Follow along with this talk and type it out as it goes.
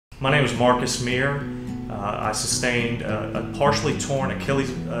My name is Marcus Meir. I sustained a partially torn Achilles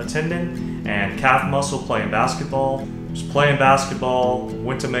tendon and calf muscle playing basketball. Was playing basketball,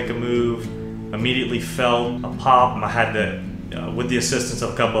 went to make a move, immediately felt a pop. I had to, with the assistance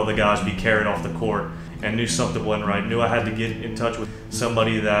of a couple other guys, be carried off the court and knew something wasn't right. Knew I had to get in touch with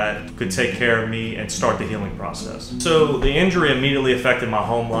somebody that could take care of me and start the healing process. So the injury immediately affected my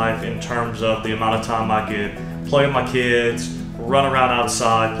home life in terms of the amount of time I could play with my kids, run around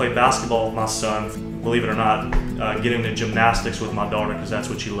outside, play basketball with my son, believe it or not, get into gymnastics with my daughter because that's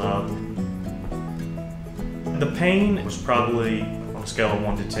what she loved. The pain was probably, on a scale of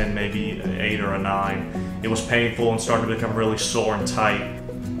 1 to 10, maybe an 8 or a 9. It was painful and started to become really sore and tight.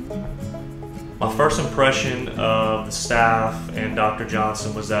 My first impression of the staff and Dr.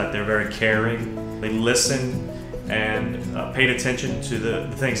 Johnson was that they're very caring. They listened and paid attention to the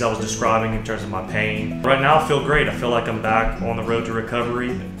things I was describing in terms of my pain. Right now I feel great. I feel like I'm back on the road to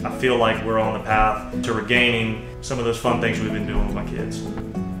recovery. I feel like we're on the path to regaining some of those fun things we've been doing with my kids.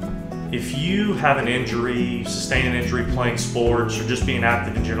 If you have an injury, sustain an injury playing sports, or just being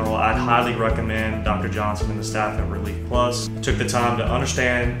active in general, I'd highly recommend Dr. Johnson and the staff at Relief Plus. Took the time to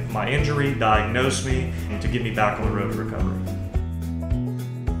understand my injury, diagnose me, and to get me back on the road to recovery.